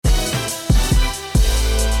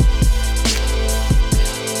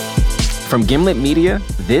From Gimlet Media,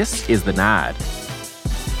 this is The Nod.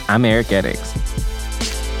 I'm Eric Eddings.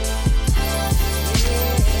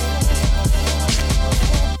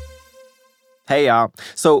 Hey, y'all.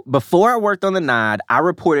 So before I worked on The Nod, I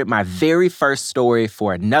reported my very first story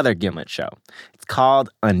for another Gimlet show. It's called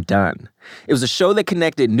Undone. It was a show that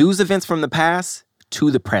connected news events from the past to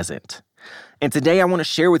the present. And today I want to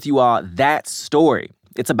share with you all that story.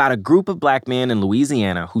 It's about a group of black men in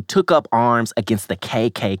Louisiana who took up arms against the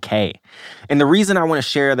KKK. And the reason I want to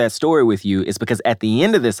share that story with you is because at the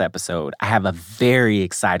end of this episode, I have a very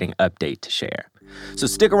exciting update to share. So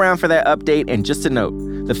stick around for that update, and just a note,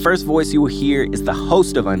 the first voice you will hear is the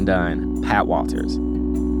host of Undone, Pat Walters.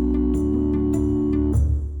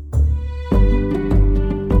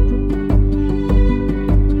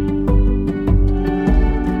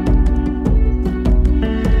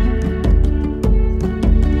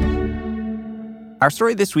 Our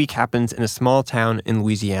story this week happens in a small town in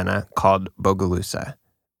Louisiana called Bogalusa.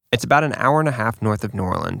 It's about an hour and a half north of New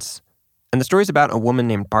Orleans. And the story's about a woman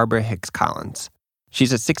named Barbara Hicks Collins.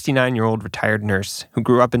 She's a 69-year-old retired nurse who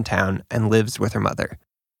grew up in town and lives with her mother.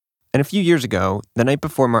 And a few years ago, the night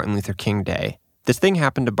before Martin Luther King Day, this thing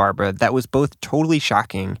happened to Barbara that was both totally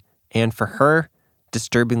shocking and, for her,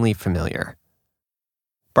 disturbingly familiar.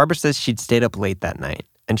 Barbara says she'd stayed up late that night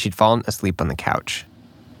and she'd fallen asleep on the couch.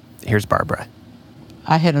 Here's Barbara.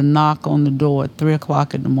 I had a knock on the door at 3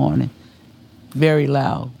 o'clock in the morning, very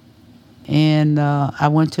loud. And I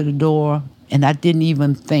went to the door, and I didn't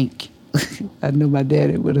even think. I knew my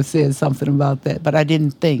daddy would have said something about that, but I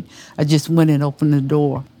didn't think. I just went and opened the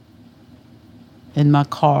door, and my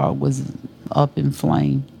car was up in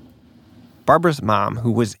flames. Barbara's mom,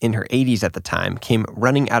 who was in her 80s at the time, came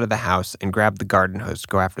running out of the house and grabbed the garden hose to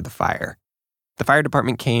go after the fire. The fire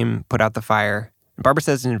department came, put out the fire. Barbara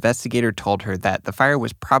says an investigator told her that the fire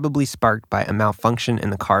was probably sparked by a malfunction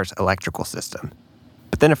in the car's electrical system.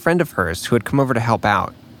 But then a friend of hers who had come over to help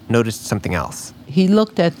out noticed something else. He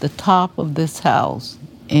looked at the top of this house,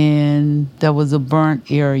 and there was a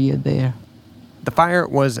burnt area there. The fire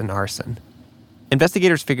was an arson.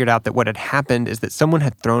 Investigators figured out that what had happened is that someone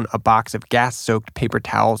had thrown a box of gas-soaked paper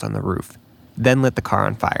towels on the roof, then lit the car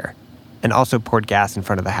on fire, and also poured gas in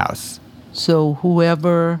front of the house. So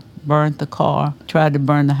whoever burnt the car tried to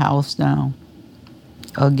burn the house down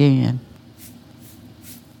again.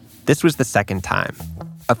 This was the second time.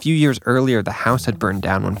 A few years earlier, the house had burned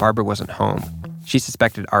down when Barbara wasn't home. She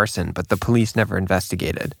suspected arson, but the police never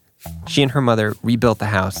investigated. She and her mother rebuilt the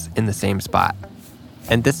house in the same spot.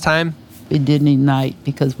 And this time, it didn't ignite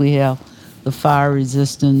because we have the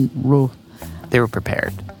fire-resistant roof. They were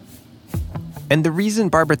prepared. And the reason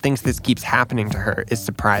Barbara thinks this keeps happening to her is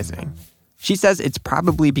surprising. She says it's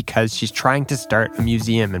probably because she's trying to start a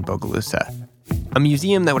museum in Bogalusa. A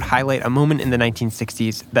museum that would highlight a moment in the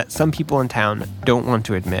 1960s that some people in town don't want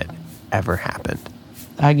to admit ever happened.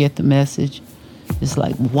 I get the message. It's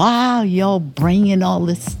like, why are y'all bringing all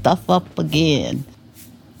this stuff up again?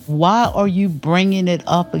 Why are you bringing it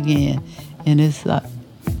up again? And it's like...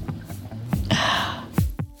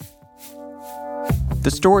 The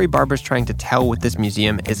story Barbara's trying to tell with this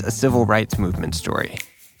museum is a civil rights movement story.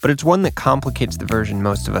 But it's one that complicates the version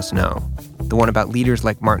most of us know, the one about leaders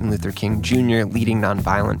like Martin Luther King Jr. leading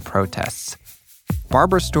nonviolent protests.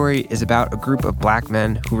 Barbara's story is about a group of black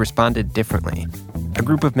men who responded differently, a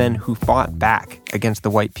group of men who fought back against the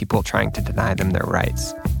white people trying to deny them their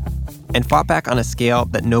rights, and fought back on a scale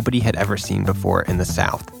that nobody had ever seen before in the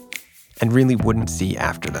South, and really wouldn't see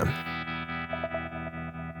after them.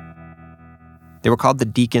 They were called the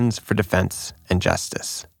Deacons for Defense and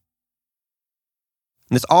Justice.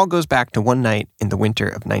 And this all goes back to one night in the winter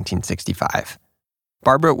of 1965.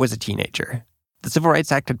 Barbara was a teenager. The Civil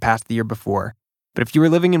Rights Act had passed the year before, but if you were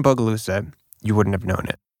living in Bogalusa, you wouldn't have known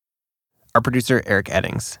it. Our producer, Eric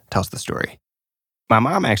Eddings, tells the story. My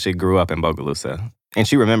mom actually grew up in Bogalusa, and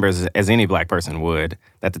she remembers, as any black person would,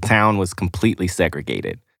 that the town was completely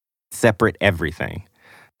segregated, separate everything.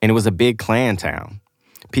 And it was a big Klan town.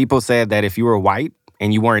 People said that if you were white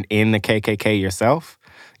and you weren't in the KKK yourself,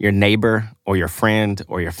 your neighbor or your friend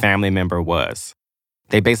or your family member was.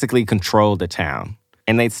 They basically controlled the town,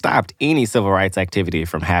 and they stopped any civil rights activity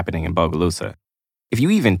from happening in Bogalusa. If you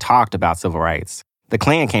even talked about civil rights, the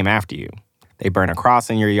Klan came after you. They burn a cross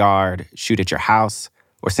in your yard, shoot at your house,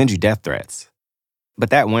 or send you death threats. But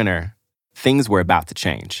that winter, things were about to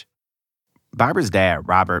change. Barbara's dad,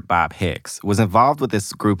 Robert Bob Hicks, was involved with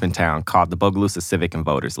this group in town called the Bogalusa Civic and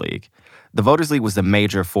Voters League. The Voters League was the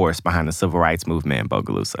major force behind the civil rights movement in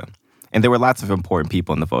Bogalusa. And there were lots of important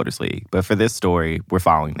people in the Voters League, but for this story, we're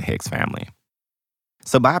following the Hicks family.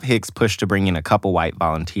 So Bob Hicks pushed to bring in a couple white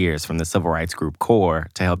volunteers from the civil rights group CORE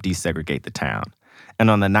to help desegregate the town. And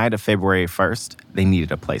on the night of February 1st, they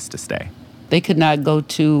needed a place to stay. They could not go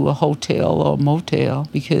to a hotel or a motel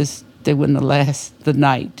because they wouldn't last the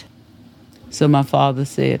night. So my father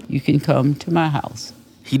said, you can come to my house.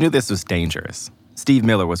 He knew this was dangerous. Steve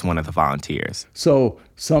Miller was one of the volunteers. So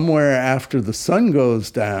somewhere after the sun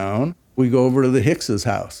goes down, we go over to the Hicks's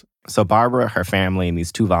house. So Barbara, her family, and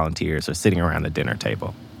these two volunteers are sitting around the dinner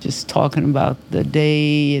table. Just talking about the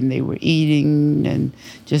day, and they were eating and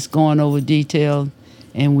just going over details.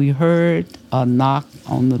 And we heard a knock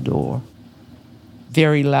on the door.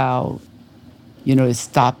 Very loud. You know, it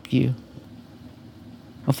stopped you.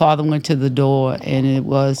 My father went to the door, and it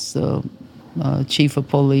was chief of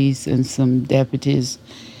police and some deputies.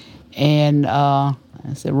 And I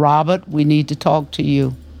said, Robert, we need to talk to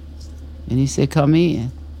you. And he said, come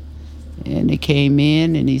in. And he came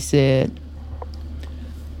in, and he said,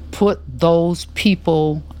 put those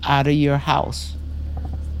people out of your house.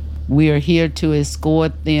 We are here to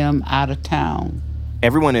escort them out of town.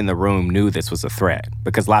 Everyone in the room knew this was a threat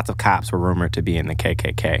because lots of cops were rumored to be in the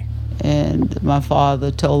KKK. And my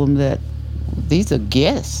father told them that these are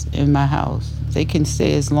guests in my house. They can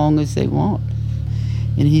stay as long as they want.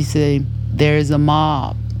 And he said, there's a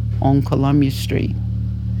mob on Columbia Street,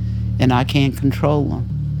 and I can't control them.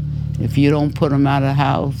 If you don't put them out of the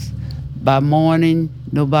house, by morning,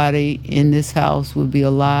 nobody in this house will be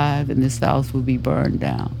alive, and this house will be burned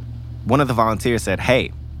down. One of the volunteers said,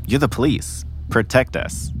 hey, you're the police. Protect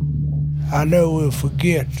us. I never will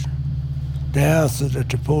forget the answer that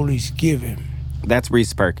the police give him. That's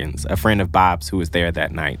Reese Perkins, a friend of Bob's who was there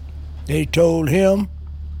that night. They told him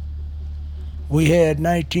we had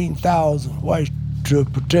 19,000 whites to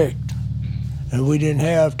protect, and we didn't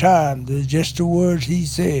have time. That's just the words he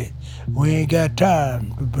said. We ain't got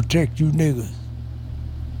time to protect you niggas.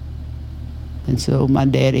 And so my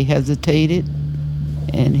daddy hesitated,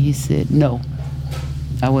 and he said, no,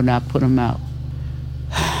 I will not put them out.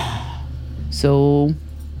 So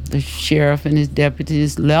the sheriff and his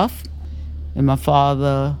deputies left, and my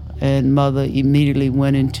father and mother immediately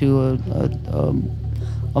went into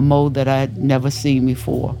a mode that I had never seen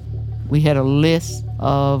before. We had a list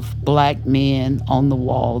of black men on the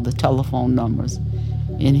wall, the telephone numbers.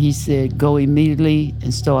 And he said, go immediately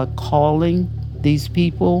and start calling these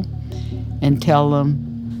people and tell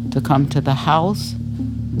them to come to the house,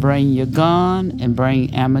 bring your gun, and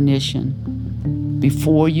bring ammunition.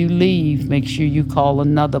 Before you leave, make sure you call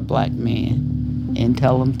another black man and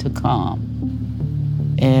tell him to come.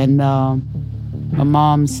 And my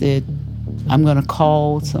mom said, I'm going to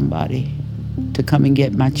call somebody to come and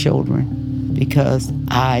get my children because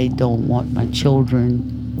I don't want my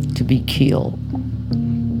children to be killed.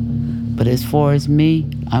 But as far as me,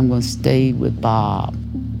 I'm going to stay with Bob.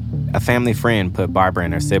 A family friend put Barbara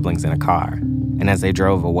and her siblings in a car, and as they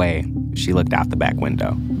drove away, she looked out the back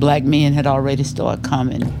window. Black men had already started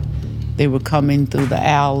coming. They were coming through the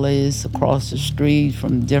alleys, across the street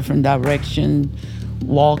from different directions,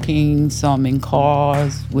 walking, some in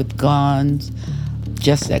cars with guns,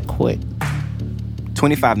 just that quick.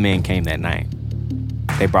 25 men came that night.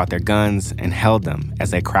 They brought their guns and held them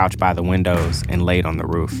as they crouched by the windows and laid on the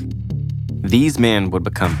roof. These men would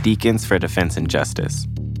become Deacons for Defense and Justice.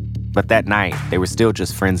 But that night, they were still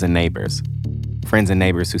just friends and neighbors. Friends and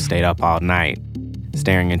neighbors who stayed up all night,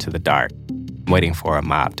 staring into the dark, waiting for a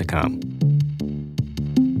mob to come.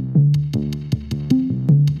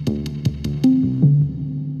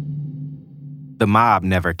 The mob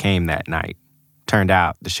never came that night. Turned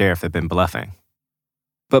out the sheriff had been bluffing.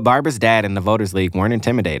 But Barbara's dad and the Voters League weren't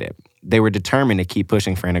intimidated. They were determined to keep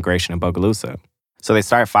pushing for integration in Bogalusa. So they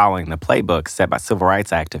started following the playbook set by civil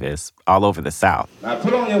rights activists all over the South. Now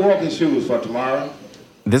put on your walking shoes for tomorrow.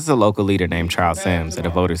 This is a local leader named Charles Sims at a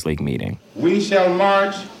Voters League meeting. We shall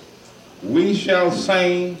march, we shall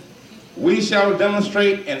sing, we shall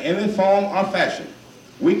demonstrate in any form or fashion.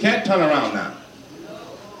 We can't turn around now.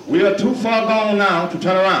 We are too far gone now to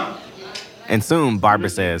turn around. And soon, Barbara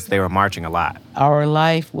says they were marching a lot. Our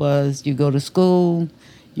life was you go to school,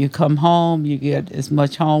 you come home, you get as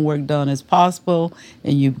much homework done as possible,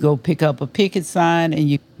 and you go pick up a picket sign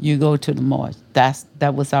and you go to the march.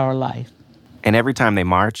 That was our life. And every time they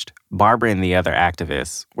marched, Barbara and the other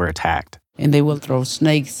activists were attacked. And they would throw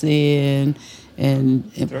snakes in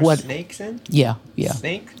and Throw snakes in? Yeah.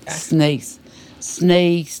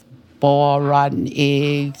 Snakes, boiled rotten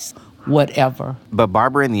eggs, whatever. But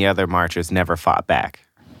Barbara and the other marchers never fought back.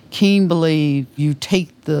 King believed you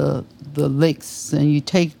take the licks and you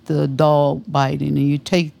take the dog biting and you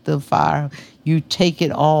take the fire, You take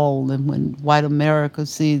it all, and when white America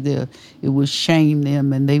sees it will shame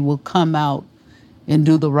them, and they will come out and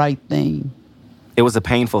do the right thing. It was a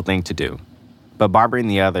painful thing to do, but Barbara and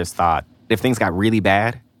the others thought if things got really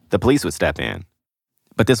bad, the police would step in.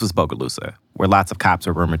 But this was Bogalusa, where lots of cops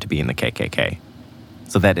were rumored to be in the KKK.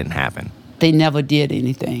 So that didn't happen. They never did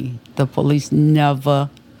anything. The police never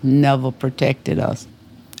protected us.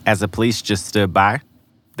 As the police just stood by,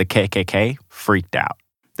 the KKK freaked out.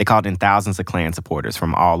 They called in thousands of Klan supporters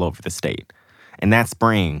from all over the state. And that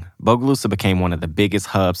spring, Bogalusa became one of the biggest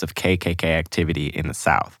hubs of KKK activity in the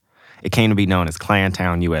South. It came to be known as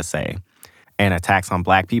Klantown, USA. And attacks on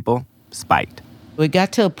black people spiked. We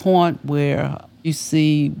got to a point where you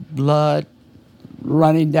see blood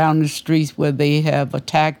running down the streets where they have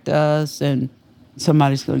attacked us and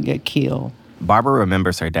somebody's going to get killed. Barbara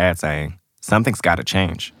remembers her dad saying, something's got to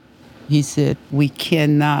change. He said, we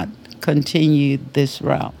cannot continue this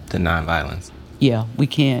route. To nonviolence. Yeah, we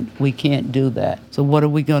can't do that. So what are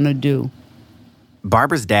we going to do?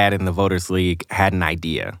 Barbara's dad and the Voters League had an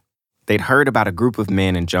idea. They'd heard about a group of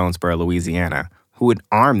men in Jonesboro, Louisiana, who would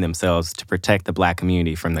arm themselves to protect the black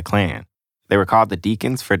community from the Klan. They were called the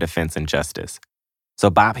Deacons for Defense and Justice. So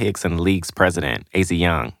Bob Hicks and the League's president, Asa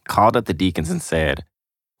Young, called up the Deacons and said,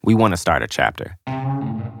 we want to start a chapter.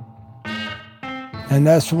 And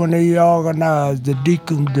that's when they organized the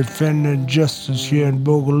Deacons Defending Justice here in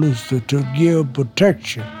Bogalusa to give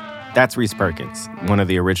protection. That's Reese Perkins, one of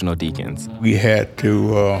the original Deacons. We had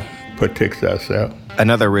to protect ourselves.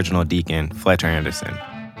 Another original Deacon, Fletcher Anderson.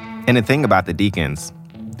 And the thing about the Deacons,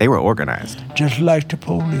 they were organized. Just like the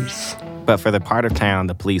police. But for the part of town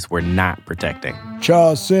the police were not protecting.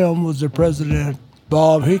 Charles Sims was the president.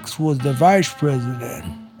 Bob Hicks was the vice president.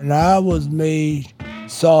 And I was made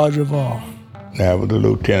sergeant of arms. I was the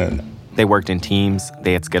lieutenant. They worked in teams,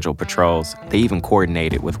 they had scheduled patrols, they even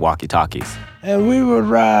coordinated with walkie-talkies. And we would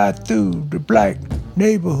ride through the black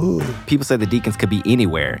neighborhood. People said the Deacons could be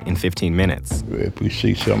anywhere in 15 minutes. If we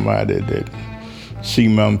see somebody that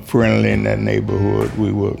seemed unfriendly in that neighborhood,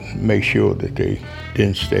 we would make sure that they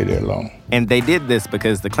didn't stay there long. And they did this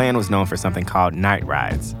because the Klan was known for something called night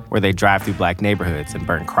rides, where they drive through black neighborhoods and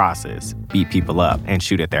burn crosses, beat people up, and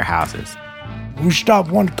shoot at their houses. We stopped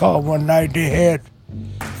one car one night. They had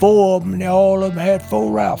 4 of them, and all of them had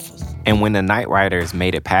 4 rifles. And when the night riders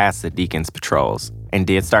made it past the Deacons' patrols and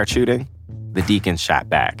did start shooting, the Deacons shot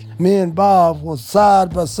back. Me and Bob was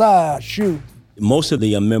side by side shooting. Most of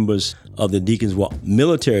the members of the Deacons were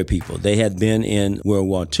military people. They had been in World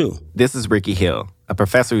War II. This is Ricky Hill, a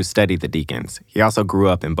professor who studied the Deacons. He also grew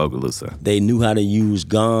up in Bogalusa. They knew how to use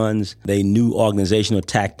guns. They knew organizational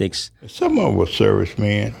tactics. Some of them were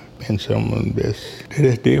servicemen, and some of them they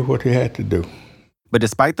just did what they had to do. But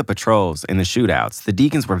despite the patrols and the shootouts, the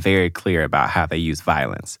Deacons were very clear about how they used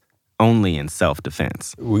violence, only in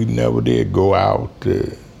self-defense. We never did go out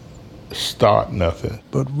to start nothing.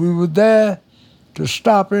 But we were there to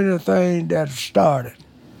stop anything that started.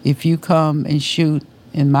 If you come and shoot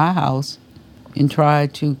in my house and try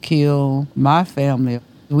to kill my family,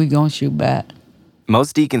 we gonna shoot back.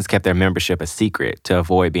 Most Deacons kept their membership a secret to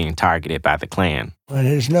avoid being targeted by the Klan. And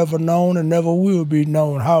it's never known and never will be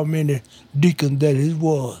known how many deacons that it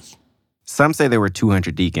was. Some say there were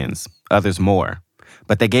 200 Deacons, others more,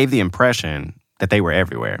 but they gave the impression that they were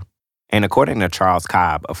everywhere. And according to Charles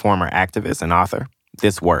Cobb, a former activist and author,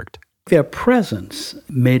 this worked. Their presence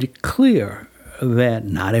made it clear that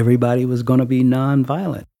not everybody was going to be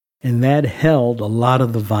nonviolent. And that held a lot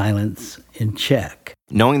of the violence in check.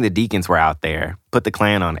 Knowing the Deacons were out there put the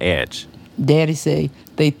Klan on edge. Daddy say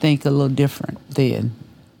they think a little different then.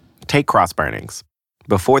 Take cross burnings.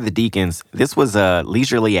 Before the Deacons, this was a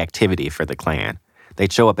leisurely activity for the Klan.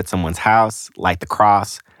 They'd show up at someone's house, light the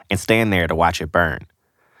cross, and stand there to watch it burn.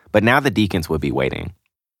 But now the Deacons would be waiting.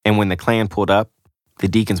 And when the Klan pulled up, the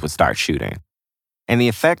Deacons would start shooting. And the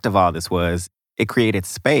effect of all this was it created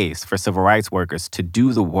space for civil rights workers to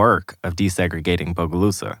do the work of desegregating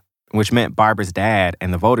Bogalusa, which meant Barbara's dad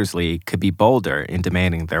and the Voters League could be bolder in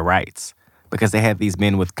demanding their rights because they had these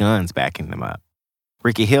men with guns backing them up.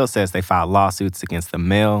 Ricky Hill says they filed lawsuits against the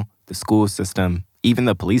mill, the school system, even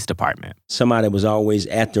the police department. Somebody was always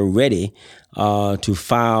at the ready to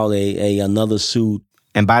file another suit.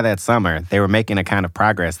 And by that summer, they were making a kind of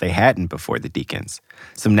progress they hadn't before the Deacons.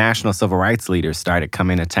 Some national civil rights leaders started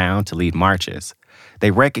coming to town to lead marches.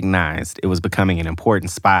 They recognized it was becoming an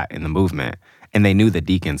important spot in the movement, and they knew the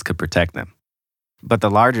Deacons could protect them. But the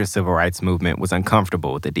larger civil rights movement was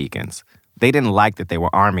uncomfortable with the Deacons. They didn't like that they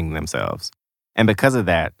were arming themselves. And because of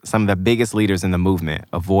that, some of the biggest leaders in the movement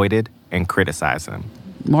avoided and criticized them.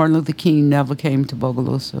 Martin Luther King never came to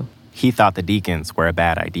Bogalusa. He thought the Deacons were a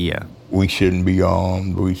bad idea. We shouldn't be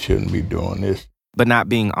armed. We shouldn't be doing this. But not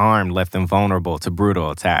being armed left them vulnerable to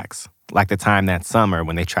brutal attacks, like the time that summer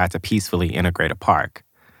when they tried to peacefully integrate a park.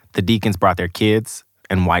 The Deacons brought their kids,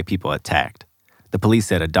 and white people attacked. The police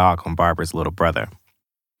set a dog on Barbara's little brother.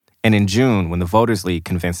 And in June, when the Voters League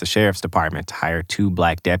convinced the sheriff's department to hire 2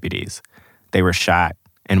 black deputies, they were shot,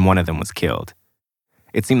 and one of them was killed.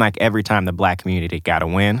 It seemed like every time the black community got a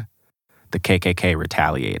win, the KKK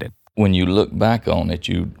retaliated. When you look back on it,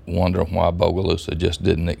 you wonder why Bogalusa just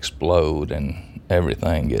didn't explode and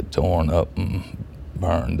everything get torn up and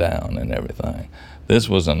burned down and everything. This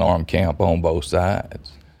was an armed camp on both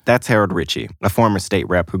sides. That's Harold Ritchie, a former state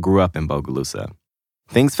rep who grew up in Bogalusa.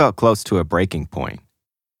 Things felt close to a breaking point.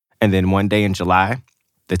 And then one day in July,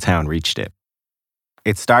 the town reached it.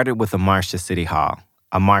 It started with a march to City Hall,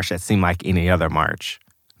 a march that seemed like any other march.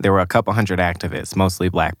 There were a couple hundred activists, mostly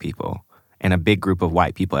black people, and a big group of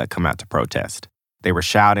white people had come out to protest. They were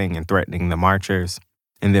shouting and threatening the marchers,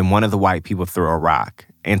 and then one of the white people threw a rock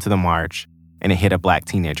into the march, and it hit a black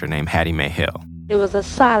teenager named Hattie Mae Hill. It was a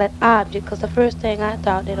solid object because the first thing I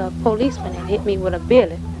thought that a policeman had hit me with a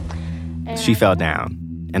billet. She fell down,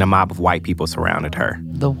 and a mob of white people surrounded her.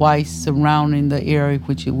 The whites surrounding the area,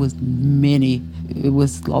 which it was many, it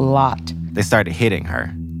was a lot. They started hitting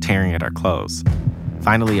her, tearing at her clothes.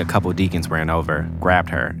 Finally, a couple Deacons ran over, grabbed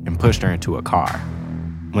her, and pushed her into a car.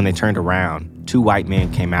 When they turned around, 2 white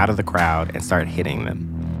men came out of the crowd and started hitting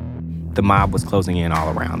them. The mob was closing in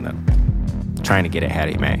all around them, trying to get at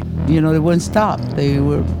Hattie Mae. You know, they wouldn't stop. They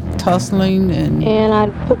were tussling and I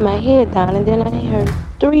put my head down, and then I heard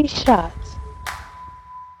 3 shots.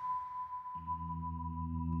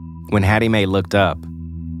 When Hattie Mae looked up,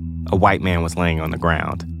 a white man was laying on the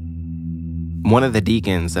ground. One of the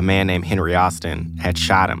Deacons, a man named Henry Austin, had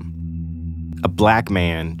shot him. A black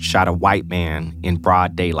man shot a white man in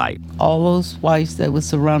broad daylight. All those whites that would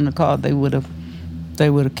surround the car, they would have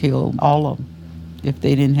killed all of them if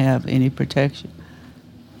they didn't have any protection.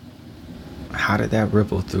 How did that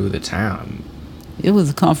ripple through the town? It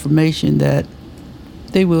was a confirmation that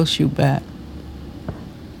they will shoot back.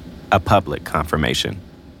 A public confirmation.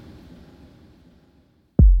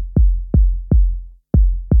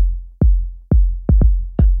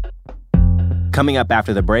 Coming up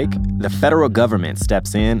after the break, the federal government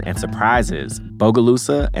steps in and surprises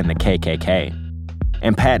Bogalusa and the KKK.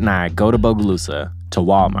 And Pat and I go to Bogalusa, to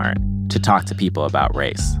Walmart, to talk to people about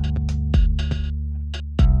race.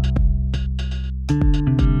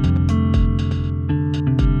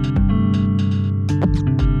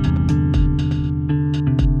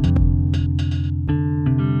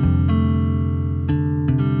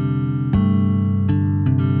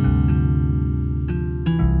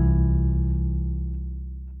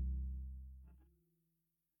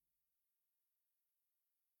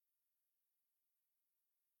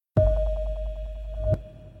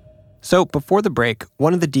 So before the break,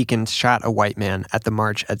 one of the Deacons shot a white man at the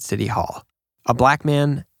march at City Hall. A black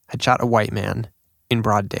man had shot a white man in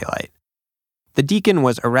broad daylight. The Deacon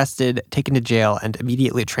was arrested, taken to jail, and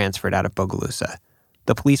immediately transferred out of Bogalusa.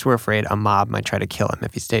 The police were afraid a mob might try to kill him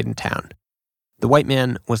if he stayed in town. The white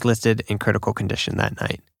man was listed in critical condition that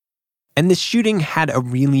night. And this shooting had a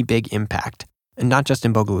really big impact, and not just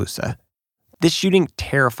in Bogalusa. This shooting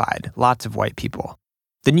terrified lots of white people.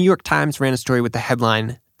 The New York Times ran a story with the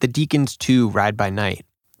headline, "The Deacons Too Ride by Night,"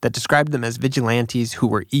 that described them as vigilantes who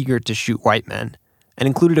were eager to shoot white men, and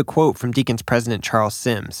included a quote from Deacons President Charles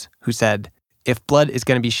Sims, who said, "If blood is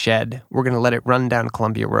going to be shed, we're going to let it run down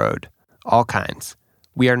Columbia Road. All kinds.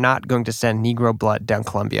 We are not going to send Negro blood down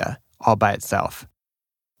Columbia, all by itself."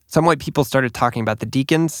 Some white people started talking about the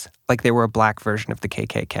Deacons like they were a black version of the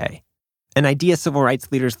KKK. An idea civil rights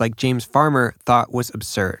leaders like James Farmer thought was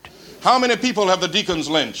absurd. How many people have the Deacons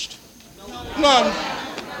lynched? None.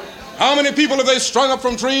 How many people have they strung up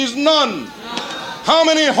from trees? None. How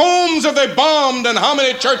many homes have they bombed and how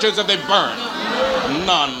many churches have they burned?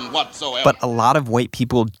 None whatsoever. But a lot of white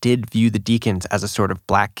people did view the Deacons as a sort of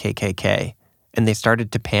black KKK, and they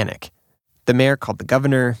started to panic. The mayor called the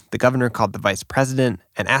governor called the vice president,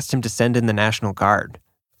 and asked him to send in the National Guard.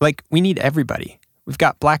 Like, we need everybody. We've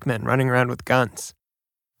got black men running around with guns.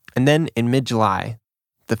 And then in mid-July,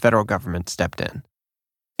 the federal government stepped in.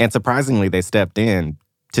 And surprisingly, they stepped in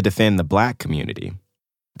to defend the black community.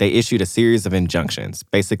 They issued a series of injunctions,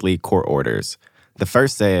 basically court orders. The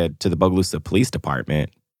first said to the Bogalusa Police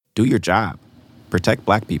Department, do your job. Protect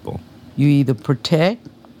black people. You either protect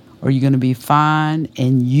or you're going to be fined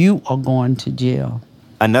and you are going to jail.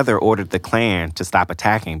 Another ordered the Klan to stop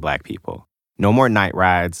attacking black people. No more night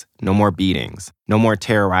rides, no more beatings, no more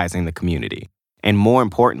terrorizing the community. And more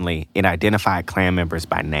importantly, it identified Klan members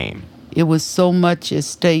by name. It was so much at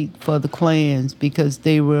stake for the Klans because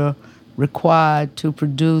they were required to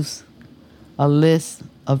produce a list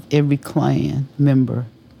of every Klan member.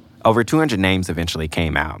 Over 200 names eventually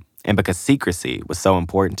came out, and because secrecy was so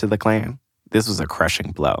important to the Klan, this was a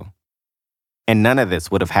crushing blow. And none of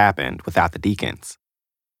this would have happened without the Deacons.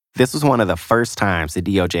 This was one of the first times the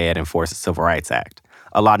DOJ had enforced the Civil Rights Act,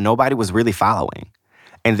 a law nobody was really following.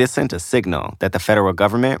 And this sent a signal that the federal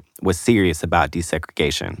government was serious about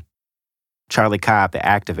desegregation. Charlie Cobb, the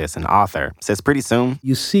activist and author, says pretty soon,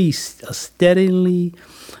 you see a steadily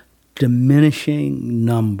diminishing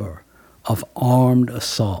number of armed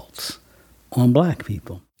assaults on black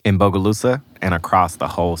people. In Bogalusa and across the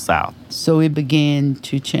whole South. So it began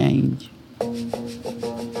to change.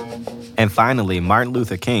 And finally, Martin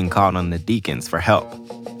Luther King called on the Deacons for help,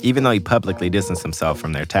 even though he publicly distanced himself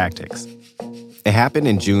from their tactics. It happened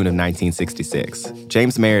in June of 1966.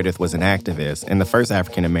 James Meredith was an activist and the first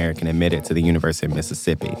African-American admitted to the University of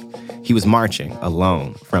Mississippi. He was marching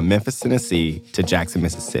alone from Memphis, Tennessee to Jackson,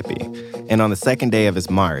 Mississippi. And on the second day of his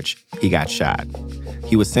march, he got shot.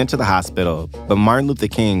 He was sent to the hospital, but Martin Luther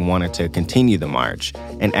King wanted to continue the march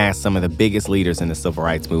and asked some of the biggest leaders in the civil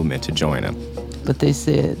rights movement to join him. But they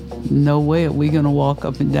said, no way are we going to walk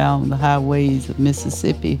up and down the highways of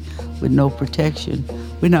Mississippi with no protection.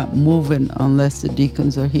 We're not moving unless the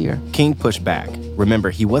Deacons are here. King pushed back. Remember,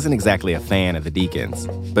 he wasn't exactly a fan of the Deacons,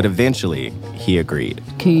 but eventually he agreed.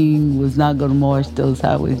 King was not going to march those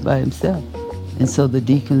highways by himself. And so the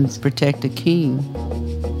Deacons protected King.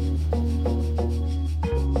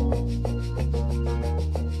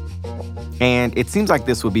 And it seems like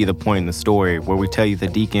this would be the point in the story where we tell you the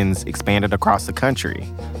Deacons expanded across the country,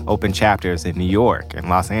 opened chapters in New York and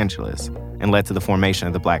Los Angeles, and led to the formation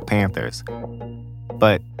of the Black Panthers.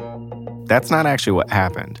 But that's not actually what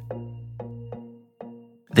happened.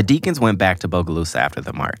 The Deacons went back to Bogalusa after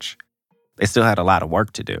the march. They still had a lot of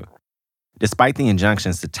work to do. Despite the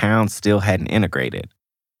injunctions, the town still hadn't integrated.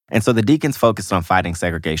 And so the Deacons focused on fighting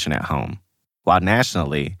segregation at home, while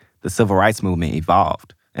nationally, the civil rights movement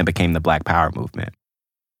evolved and became the Black Power movement.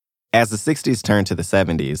 As the 60s turned to the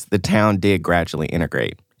 70s, the town did gradually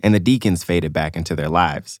integrate, and the Deacons faded back into their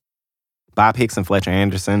lives. Bob Hicks and Fletcher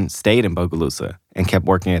Anderson stayed in Bogalusa and kept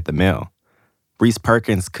working at the mill. Reese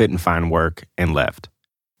Perkins couldn't find work and left.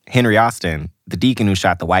 Henry Austin, the deacon who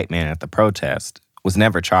shot the white man at the protest, was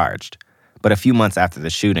never charged, but a few months after the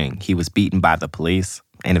shooting, he was beaten by the police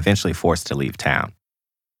and eventually forced to leave town.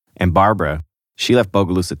 And Barbara, she left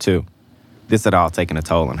Bogalusa too. This had all taken a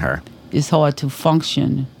toll on her. It's hard to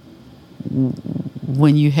function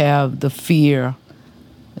when you have the fear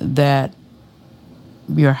that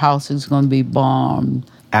your house is going to be bombed.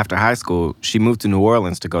 After high school, she moved to New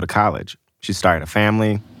Orleans to go to college. She started a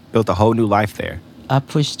family, built a whole new life there. I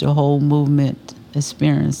pushed the whole movement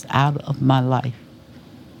experience out of my life.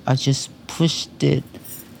 I just pushed it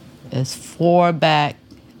as far back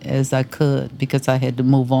as I could because I had to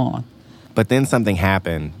move on. But then something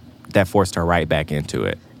happened that forced her right back into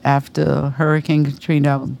it. After Hurricane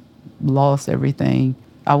Katrina, I lost everything.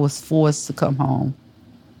 I was forced to come home.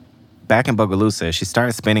 Back in Bogalusa, she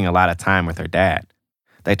started spending a lot of time with her dad.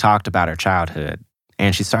 They talked about her childhood,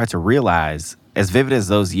 and she started to realize, as vivid as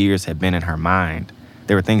those years had been in her mind,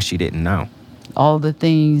 there were things she didn't know. All the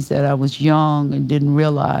things that I was young and didn't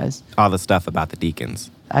realize. All the stuff about the Deacons.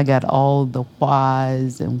 I got all the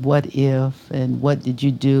whys and what if and what did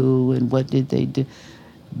you do and what did they do.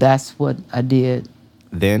 That's what I did.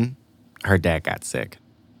 Then her dad got sick.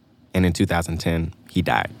 And in 2010, he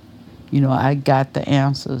died. You know, I got the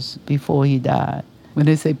answers before he died. When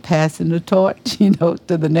they say passing the torch, you know,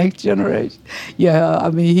 to the next generation. Yeah, I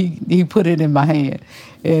mean, he put it in my hand.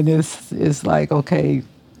 And it's like, okay,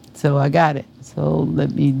 so I got it. So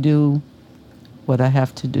let me do what I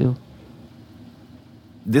have to do.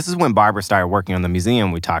 This is when Barbara started working on the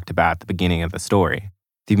museum we talked about at the beginning of the story.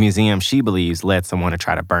 The museum she believes led someone to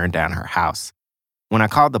try to burn down her house. When I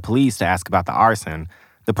called the police to ask about the arson,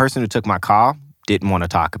 the person who took my call didn't want to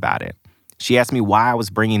talk about it. She asked me why I was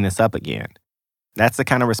bringing this up again. That's the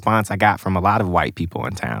kind of response I got from a lot of white people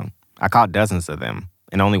in town. I called dozens of them,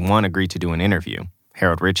 and only one agreed to do an interview,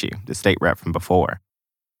 Harold Ritchie, the state rep from before.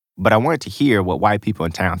 But I wanted to hear what white people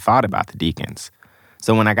in town thought about the Deacons.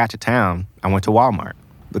 So when I got to town, I went to Walmart,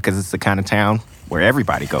 because it's the kind of town where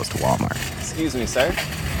everybody goes to Walmart. Excuse me, sir.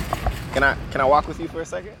 Can I walk with you for a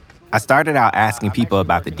second? I started out asking people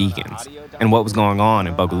about the Deacons and what was going on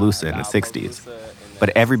in Bogalusa in the 60s. But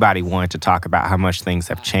everybody wanted to talk about how much things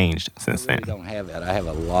have changed since then. I don't have that. I have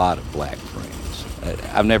a lot of black friends.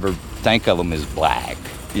 I've never think of them as black,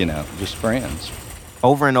 you know, just friends.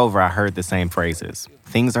 Over and over, I heard the same phrases.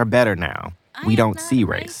 Things are better now. We don't see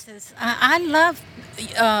race. I love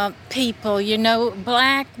people, you know,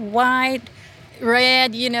 black, white,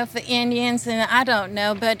 red, you know, for Indians, and I don't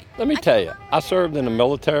know, but... Let me tell you, I served in the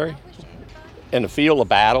military. In the field of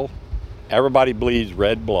battle, everybody bleeds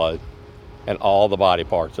red blood, and all the body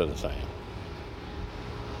parts are the same.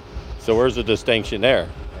 So where's the distinction there?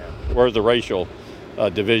 Where's the racial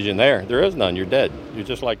division there? There is none. You're dead. You're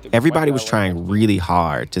just like... Everybody was trying really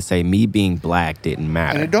hard to say me being black didn't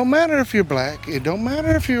matter. And it don't matter if you're black. It don't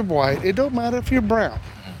matter if you're white. It don't matter if you're brown.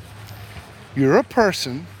 You're a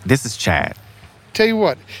person. This is Chad. Tell you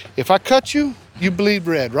what, if I cut you, you bleed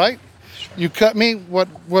red, right? You cut me, what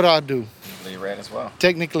I do? Bleed red as well.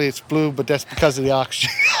 Technically, it's blue, but that's because of the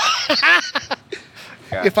oxygen.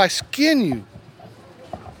 If I skin you,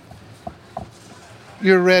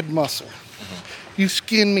 you're red muscle. You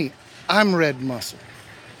skin me, I'm red muscle.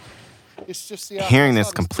 It's just the Hearing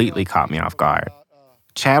this completely caught me off guard.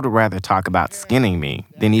 Chad would rather talk about skinning me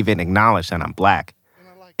than even acknowledge that I'm black,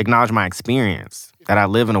 acknowledge my experience, that I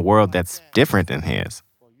live in a world that's different than his.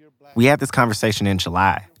 We had this conversation in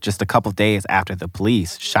July, just a couple days after the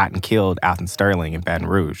police shot and killed Alton Sterling in Baton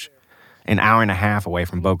Rouge, an hour and a half away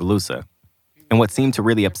from Bogalusa. And what seemed to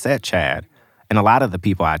really upset Chad, and a lot of the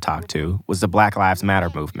people I talked to, was the Black Lives Matter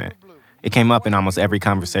movement. It came up in almost every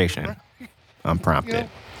conversation, unprompted.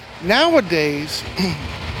 You know, nowadays,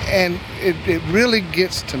 and it really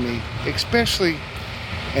gets to me, especially,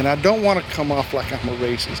 and I don't want to come off like I'm a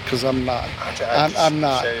racist, because I'm not. I'm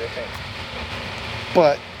not.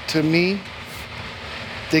 But to me,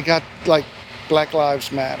 they got like Black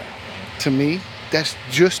Lives Matter. To me, that's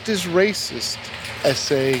just as racist as,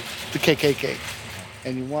 say, the KKK.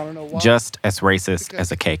 And you want to know why? Just as racist as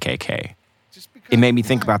the KKK. It made me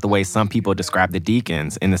think about the way some people described the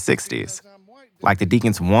Deacons in the 60s. Like the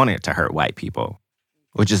Deacons wanted to hurt white people,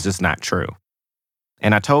 which is just not true.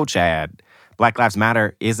 And I told Chad, Black Lives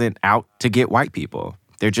Matter isn't out to get white people.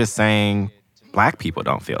 They're just saying black people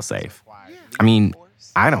don't feel safe. I mean,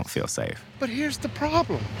 I don't feel safe. But here's the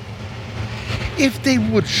problem. If they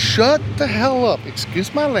would shut the hell up,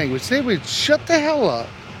 excuse my language, they would shut the hell up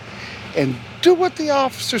and do what the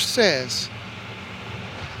officer says,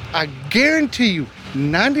 I guarantee you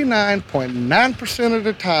 99.9% of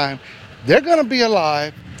the time, they're going to be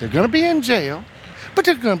alive, they're going to be in jail, but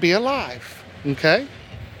they're going to be alive, okay?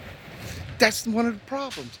 That's one of the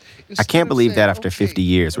problems. I can't believe that after 50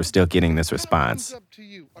 years, we're still getting this response.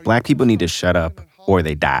 Black people need to shut up or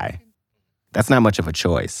they die. That's not much of a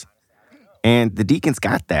choice. And the Deacons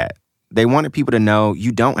got that. They wanted people to know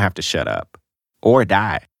you don't have to shut up or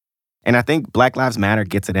die. And I think Black Lives Matter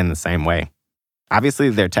gets it in the same way. Obviously,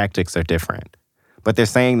 their tactics are different, but they're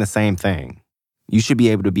saying the same thing. You should be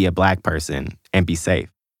able to be a black person and be safe.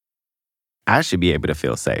 I should be able to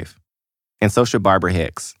feel safe. And so should Barbara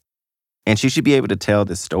Hicks. And she should be able to tell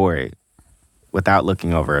this story without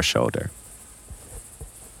looking over her shoulder.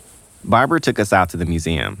 Barbara took us out to the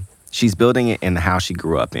museum. She's building it in the house she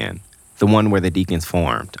grew up in, the one where the Deacons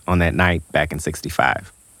formed on that night back in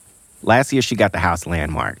 '65. Last year, she got the house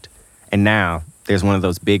landmarked. And now, there's one of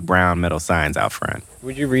those big brown metal signs out front.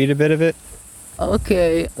 Would you read a bit of it?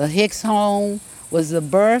 Okay. The Hicks home was the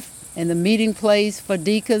birth and the meeting place for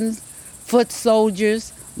deacons, foot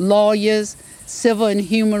soldiers, lawyers, civil and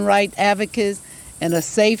human rights advocates, and a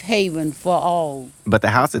safe haven for all. But the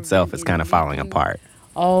house itself is kind of falling apart.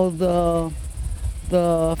 All the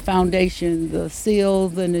foundation, the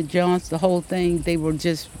seals and the joints, the whole thing, they were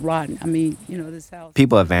just rotten. I mean, you know, this house.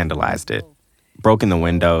 People have vandalized it, broken the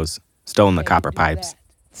windows, stolen the copper pipes.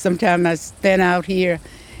 Sometimes I stand out here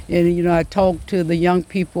and, you know, I talk to the young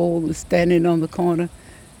people standing on the corner.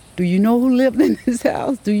 Do you know who lived in this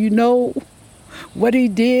house? Do you know what he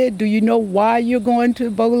did? Do you know why you're going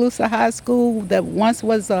to Bogalusa High School that once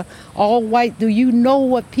was all white? Do you know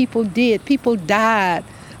what people did? People died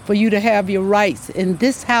for you to have your rights. And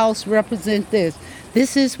this house represents this.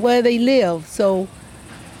 This is where they live. So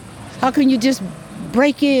how can you just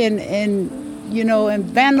break in and, you know, and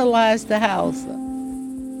vandalize the house?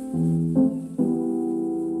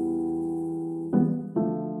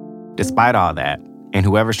 Despite all that, and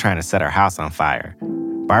whoever's trying to set her house on fire,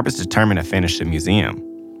 Barbara's determined to finish the museum,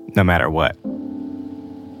 no matter what.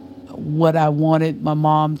 What I wanted my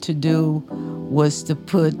mom to do was to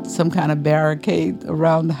put some kind of barricade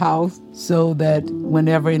around the house so that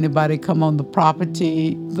whenever anybody come on the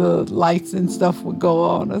property, the lights and stuff would go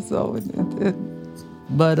on or so.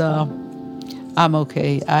 But I'm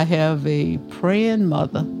okay. I have a praying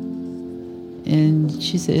mother, and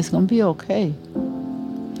she said, it's going to be okay.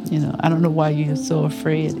 You know, I don't know why you're so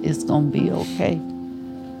afraid. It's going to be okay.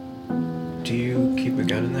 Do you keep a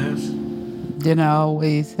gun in the house? Didn't I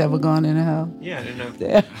always have a gun in the house? Yeah, I didn't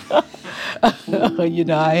know. You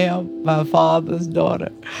know, I am my father's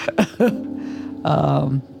daughter.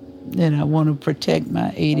 And I want to protect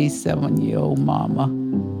my 87-year-old mama.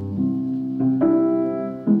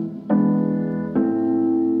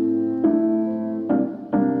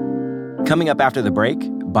 Coming up after the break,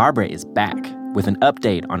 Barbara is back with an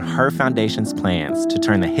update on her foundation's plans to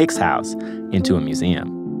turn the Hicks House into a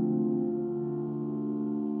museum.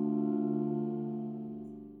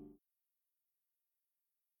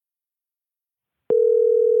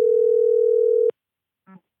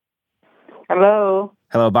 Hello.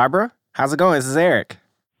 Hello, Barbara. How's it going? This is Eric.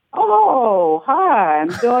 Oh, hi.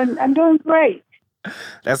 I'm doing great.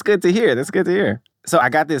 That's good to hear. So I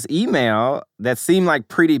got this email that seemed like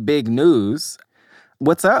pretty big news.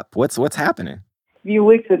 What's up? What's happening? A few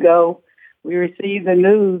weeks ago, we received the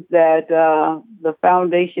news that the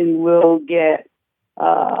foundation will get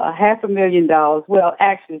 $500,000. well,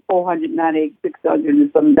 actually $498,600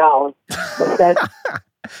 and some dollars. But that's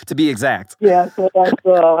to be exact. Yeah, so that's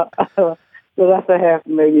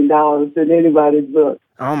 $500,000 in anybody's book.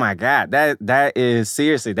 Oh my God, that is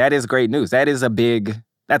seriously, that is great news. That's a big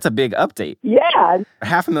update. Yeah,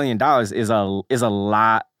 $500,000 is a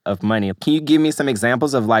lot of money. Can you give me some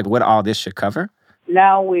examples of like what all this should cover?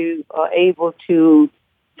 Now we are able to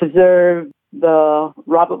preserve the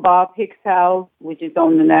Robert Bob Hicks House, which is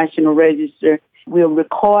on the National Register. We're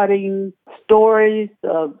recording stories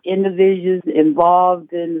of individuals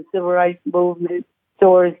involved in the civil rights movement,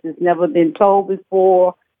 stories that's never been told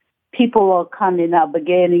before. People are coming up,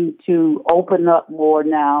 beginning to open up more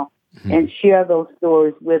now and share those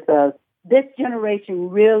stories with us. This generation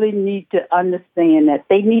really needs to understand that.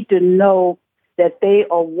 They need to know that they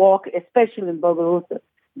are walking, especially in Bogalusa,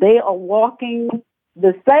 they are walking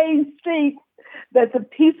the same streets that the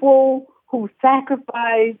people who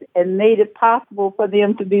sacrificed and made it possible for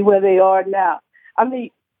them to be where they are now. I mean,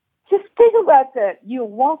 just think about that. You're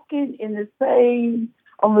walking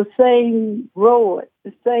on the same road,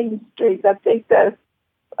 the same streets. I think that's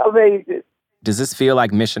amazing. Does this feel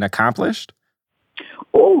like mission accomplished?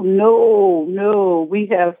 Oh, no. We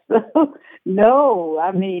have, no.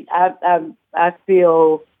 I mean, I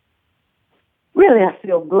feel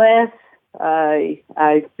blessed.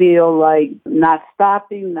 I feel like not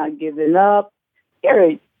stopping, not giving up.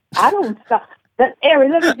 Eric, I don't stop.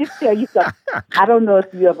 Eric, let me just tell you something. I don't know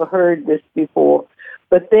if you ever heard this before,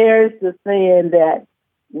 but there's the saying that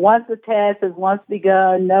once a task is once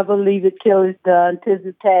begun, never leave it till it's done. 'Tis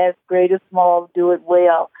a task, great or small, do it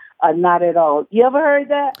well, or not at all. You ever heard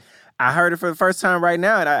that? I heard it for the first time right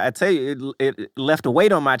now, and I tell you, it left a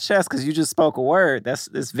weight on my chest because you just spoke a word. That's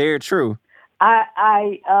very true.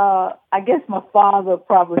 I guess my father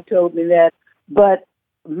probably told me that, but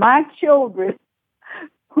my children,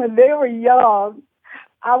 when they were young,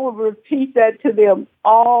 I would repeat that to them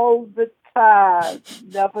all the time.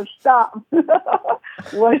 Never stop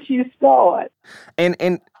once you start. And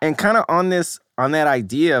kind of on that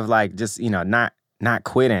idea of like just, not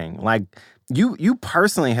quitting. Like you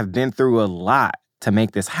personally have been through a lot to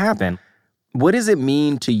make this happen. What does it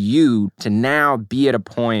mean to you to now be at a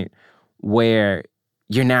point where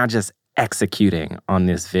you're now just executing on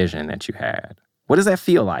this vision that you had? What does that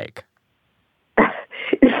feel like?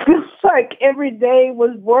 It feels like every day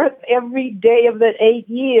was worth every day of the 8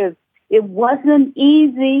 years. It wasn't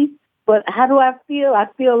easy, but how do I feel? I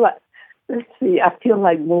feel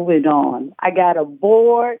like moving on. I got a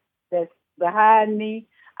board that's behind me.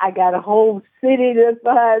 I got a whole city that's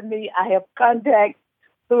behind me. I have contacts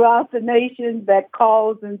throughout the nation that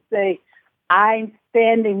calls and say, I'm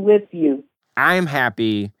standing with you. I'm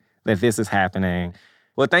happy that this is happening.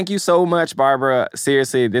 Well, thank you so much, Barbara.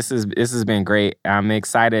 Seriously, this has been great. I'm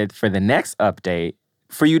excited for the next update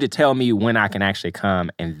for you to tell me when I can actually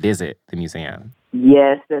come and visit the museum.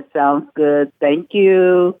 Yes, that sounds good. Thank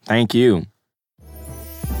you. Thank you.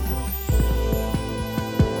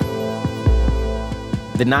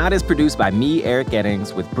 The Nod is produced by me, Eric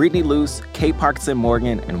Eddings, with Brittany Luce, Kate Parkinson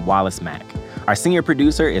Morgan, and Wallace Mack. Our senior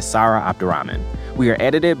producer is Sarah Abdurrahman. We are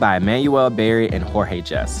edited by Emmanuel Berry and Jorge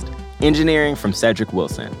Just. Engineering from Cedric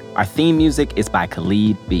Wilson. Our theme music is by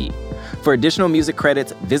Khalid B. For additional music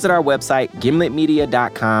credits, visit our website,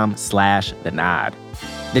 gimletmedia.com/The Nod.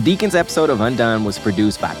 The Deacons episode of Undone was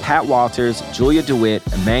produced by Pat Walters, Julia DeWitt,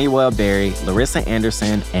 Emmanuel Berry, Larissa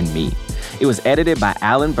Anderson, and me. It was edited by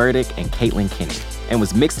Alan Burdick and Caitlin Kinney, and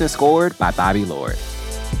was mixed and scored by Bobby Lord.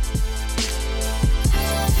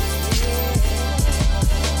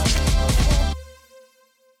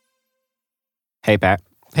 Hey, Pat.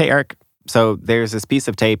 Hey, Eric. So there's this piece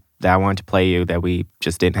of tape that I wanted to play you that we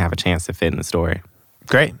just didn't have a chance to fit in the story.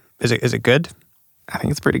 Great. Is it good? I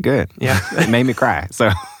think it's pretty good. Yeah. It made me cry. So,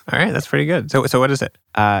 all right, that's pretty good. So what is it?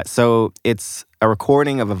 So it's a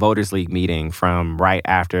recording of a Voters League meeting from right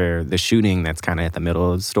after the shooting that's kind of at the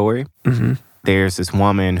middle of the story. Mm-hmm. There's this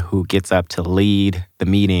woman who gets up to lead the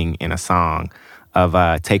meeting in a song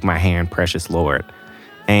of Take My Hand, Precious Lord.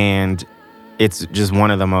 And it's just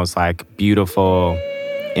one of the most like beautiful,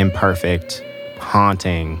 imperfect,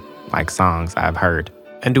 haunting like songs I've heard.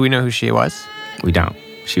 And do we know who she was? We don't.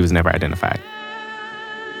 She was never identified.